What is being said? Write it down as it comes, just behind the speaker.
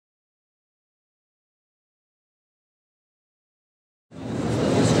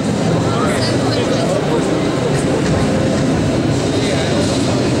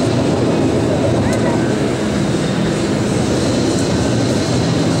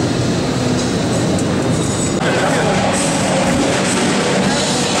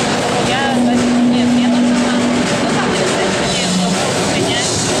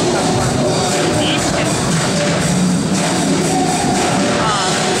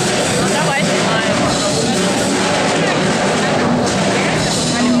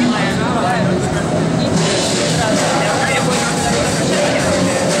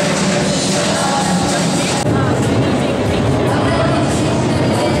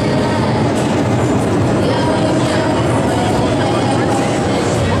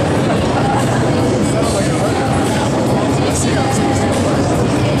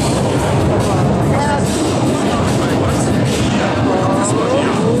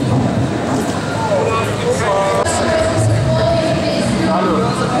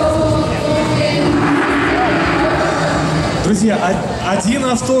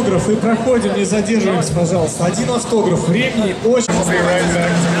автограф и проходим, не задерживаемся, пожалуйста. Один автограф, времени очень много.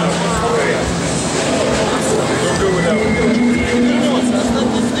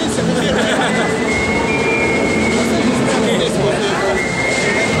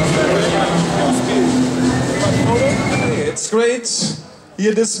 It's great.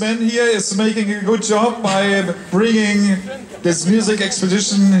 Here, this man here is making a good job by bringing this music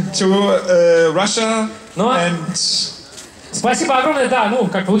expedition to Russia. Спасибо огромное, да, ну,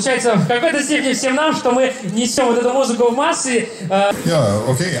 как получается, в какой-то степени всем нам, что мы несем вот эту музыку в массы. Yeah,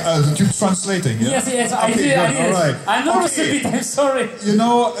 okay, you're translating, yeah? Yes, I did. Right. I'm nervous a bit, I'm sorry. You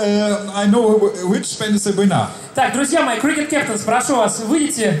know, I know which band is the winner. Так, друзья мои, Cricket Captains, прошу вас,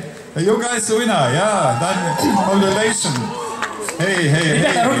 выйдите. You guys the winner, yeah, then congratulations. Hey,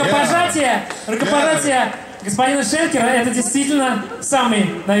 ребята, рукопожатие господина Шенкера, это действительно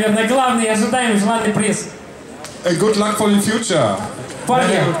самый, наверное, главный и ожидаемый желанный приз. Good luck for the future.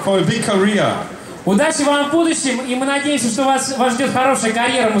 For a big career. Удачи вам в будущем, и мы надеемся, что вас ждет хорошая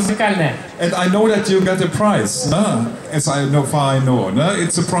карьера музыкальная. And I know that you got a prize, no? As I know, no?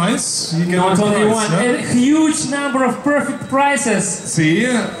 It's a prize. You get Not a only prize, one, no? a huge number of perfect prizes. See,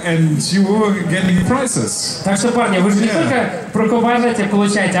 and you were getting prizes. Так что, парни, вы же не только рукопожатие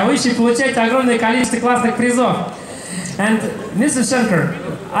получаете, а вы еще получаете огромное количество классных призов. And Mr. Schenker,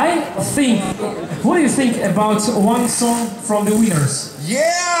 I think, what do you think about one song from the winners?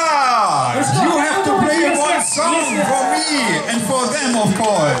 Yeah! You have to play one song for me and for them, of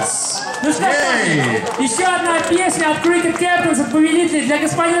course. Ну что, еще одна песня от Cricket Captains, от повелителей, для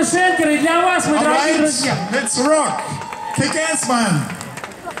господина Шенкера и для вас, мои дорогие друзья. Let's rock! Kick ass, man!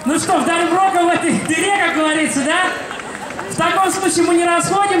 Ну что, вдарим рока в этой дыре, как говорится, да? В таком случае мы не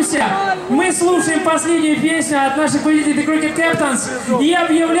расходимся. Мы слушаем последнюю песню от наших повелителей Cricket Captains и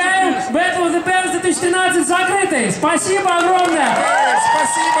объявляем Battle of the Bands 2013 закрытой. Спасибо огромное!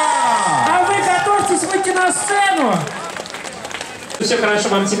 Спасибо! А вы готовьтесь выйти на сцену! Все хорошо,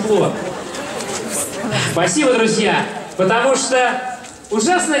 вам тепло. Спасибо, друзья, потому что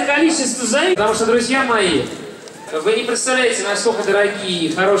ужасное количество зависит. Потому что, друзья мои, вы не представляете, насколько дорогие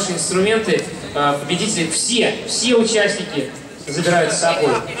и хорошие инструменты победители, все участники забирают с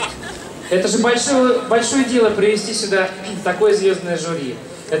собой. Это же большое дело привести сюда такое звездное жюри.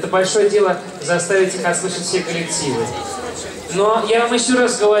 Это большое дело заставить их ослышать все коллективы. Но я вам еще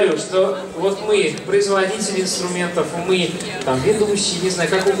раз говорю, что вот мы, производители инструментов, мы, там, ведущие, не знаю,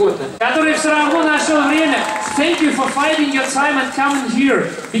 как угодно, которые все равно нашел время. Thank you for finding your time and coming here,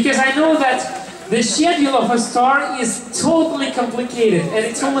 because I know that the schedule of a star is totally complicated and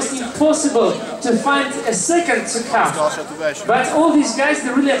it's almost impossible to find a second to come. But all these guys, they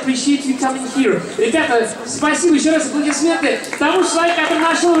really appreciate you coming here. Ребята, спасибо еще раз, аплодисменты тому человеку, который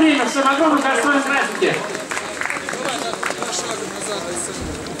нашел время в своем огромном гастрольном графике.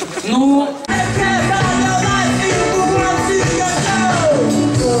 Ну...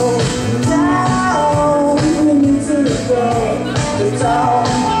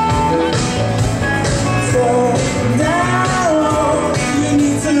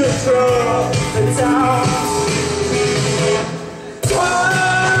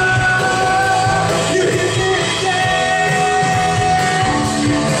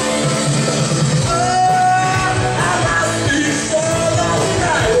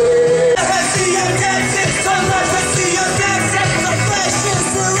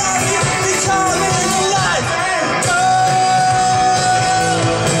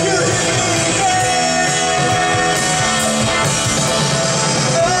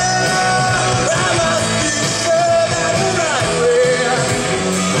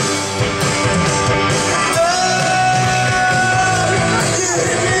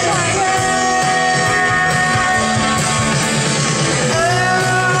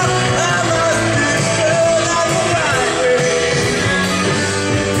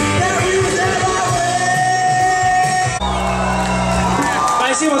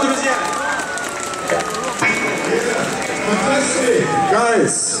 Спасибо, друзья! Fantastic!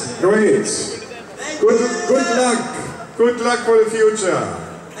 Guys, great! Good luck for the future!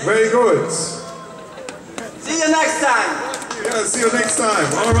 Very good! See you next time! Yeah, see you next time!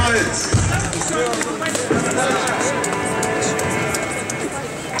 Alright!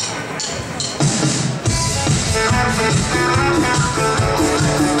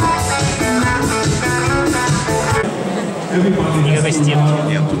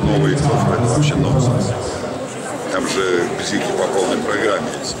 Нет, тут новый цифры, это вообще нонсенс. Там же психи по полной программе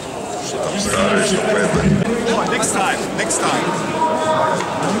есть. Что там старые, что это. Next time.